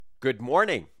Good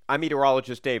morning. I'm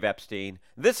meteorologist Dave Epstein.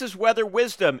 This is Weather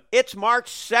Wisdom. It's March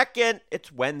 2nd.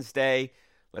 It's Wednesday.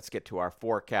 Let's get to our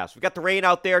forecast. We've got the rain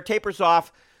out there. Tapers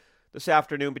off this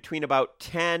afternoon between about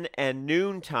 10 and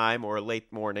noon time or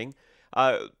late morning.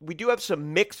 We do have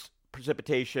some mixed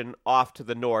precipitation off to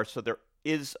the north, so there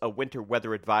is a winter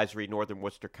weather advisory, northern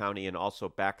Worcester County, and also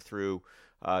back through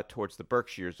towards the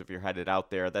Berkshires if you're headed out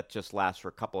there. That just lasts for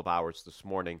a couple of hours this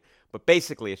morning. But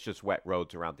basically, it's just wet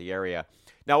roads around the area.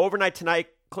 Now, overnight tonight,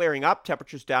 clearing up.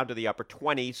 Temperatures down to the upper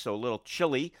 20s, so a little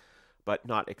chilly, but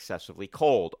not excessively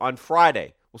cold. On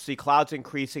Friday, we'll see clouds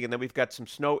increasing, and then we've got some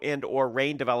snow and or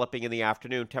rain developing in the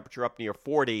afternoon. Temperature up near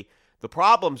 40. The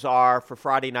problems are for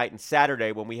Friday night and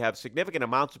Saturday when we have significant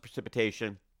amounts of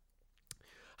precipitation.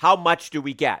 How much do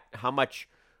we get? How much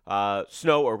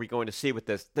snow are we going to see with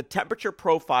this? The temperature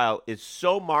profile is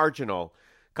so marginal.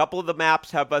 A couple of the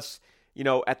maps have us,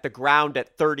 at the ground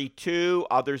at 32,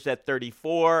 others at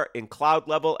 34, in cloud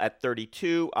level at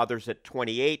 32, others at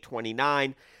 28,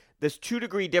 29. This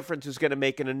 2-degree difference is going to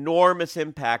make an enormous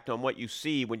impact on what you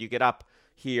see when you get up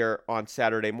here on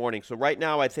Saturday morning. So right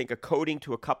now, I think a coating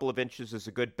to a couple of inches is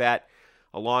a good bet.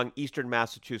 Along eastern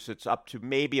Massachusetts up to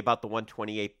maybe about the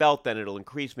 128 belt. Then it'll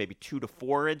increase maybe 2 to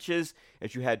 4 inches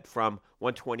as you head from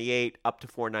 128 up to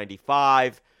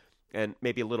 495 and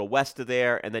maybe a little west of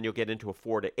there. And then you'll get into a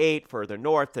 4 to 8 further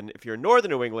north. And if you're in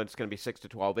northern New England, it's going to be 6 to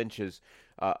 12 inches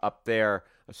up there,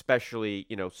 especially,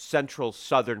 central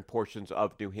southern portions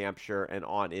of New Hampshire and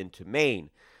on into Maine.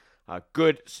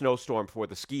 Good snowstorm for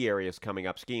the ski areas coming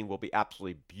up. Skiing will be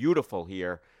absolutely beautiful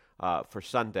here for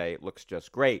Sunday. It looks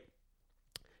just great.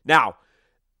 Now,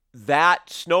 that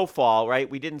snowfall, right,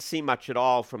 we didn't see much at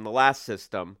all from the last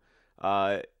system.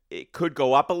 It could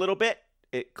go up a little bit.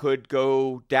 It could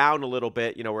go down a little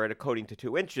bit. We're at a coating to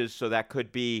 2 inches, so that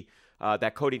could be,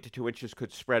 that coating to 2 inches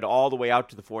could spread all the way out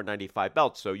to the 495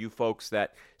 belt. So you folks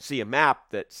that see a map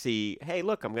that see, hey,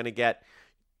 look, I'm going to get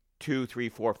 2, 3,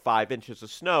 4, 5 inches of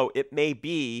snow, it may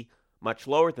be much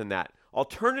lower than that.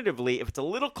 Alternatively, if it's a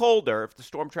little colder, if the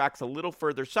storm tracks a little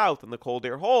further south and the cold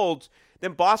air holds,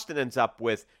 then Boston ends up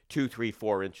with 2, 3,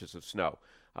 4 inches of snow.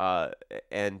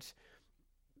 And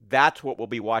that's what we'll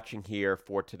be watching here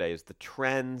for today is the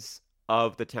trends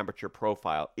of the temperature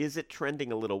profile. Is it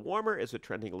trending a little warmer? Is it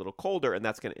trending a little colder? And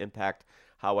that's going to impact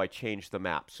how I change the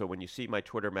map. So when you see my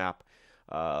Twitter map,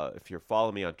 if you're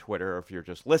following me on Twitter or if you're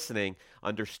just listening,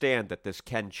 understand that this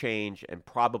can change and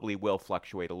probably will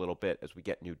fluctuate a little bit as we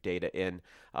get new data in.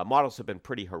 Models have been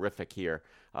pretty horrific here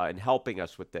in helping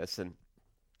us with this. And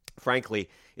frankly,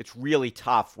 it's really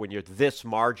tough when you're this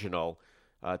marginal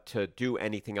to do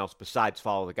anything else besides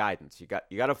follow the guidance. You got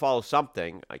to follow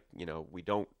something. We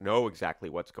don't know exactly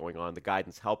what's going on. The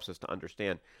guidance helps us to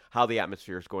understand how the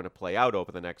atmosphere is going to play out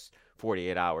over the next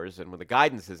 48 hours. And when the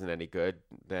guidance isn't any good,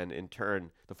 then in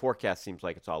turn, the forecast seems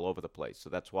like it's all over the place. So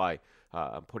that's why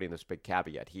I'm putting this big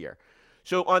caveat here.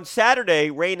 So on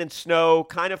Saturday, rain and snow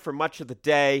kind of for much of the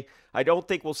day. I don't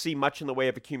think we'll see much in the way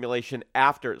of accumulation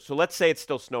after. So let's say it's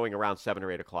still snowing around 7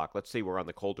 or 8 o'clock. Let's say we're on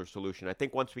the colder solution. I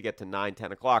think once we get to 9,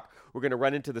 10 o'clock, we're going to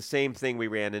run into the same thing we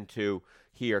ran into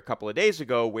here a couple of days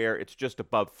ago where it's just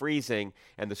above freezing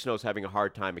and the snow's having a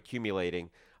hard time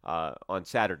accumulating on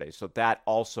Saturday. So that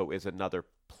also is another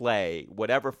play.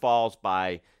 Whatever falls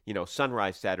by,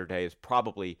 sunrise Saturday is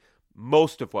probably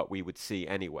most of what we would see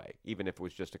anyway, even if it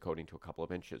was just a coating to a couple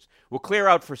of inches. We'll clear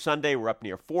out for Sunday. We're up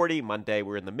near 40. Monday,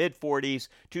 we're in the mid-40s.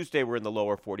 Tuesday, we're in the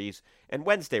lower 40s. And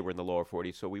Wednesday, we're in the lower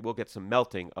 40s. So we will get some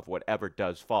melting of whatever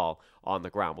does fall on the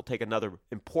ground. We'll take another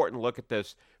important look at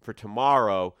this for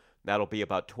tomorrow. That'll be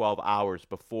about 12 hours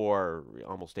before,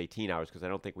 almost 18 hours, because I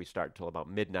don't think we start until about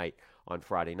midnight on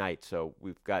Friday night. So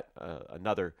we've got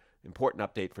another important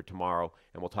update for tomorrow,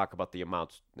 and we'll talk about the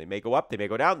amounts. They may go up, they may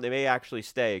go down, they may actually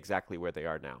stay exactly where they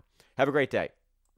are now. Have a great day.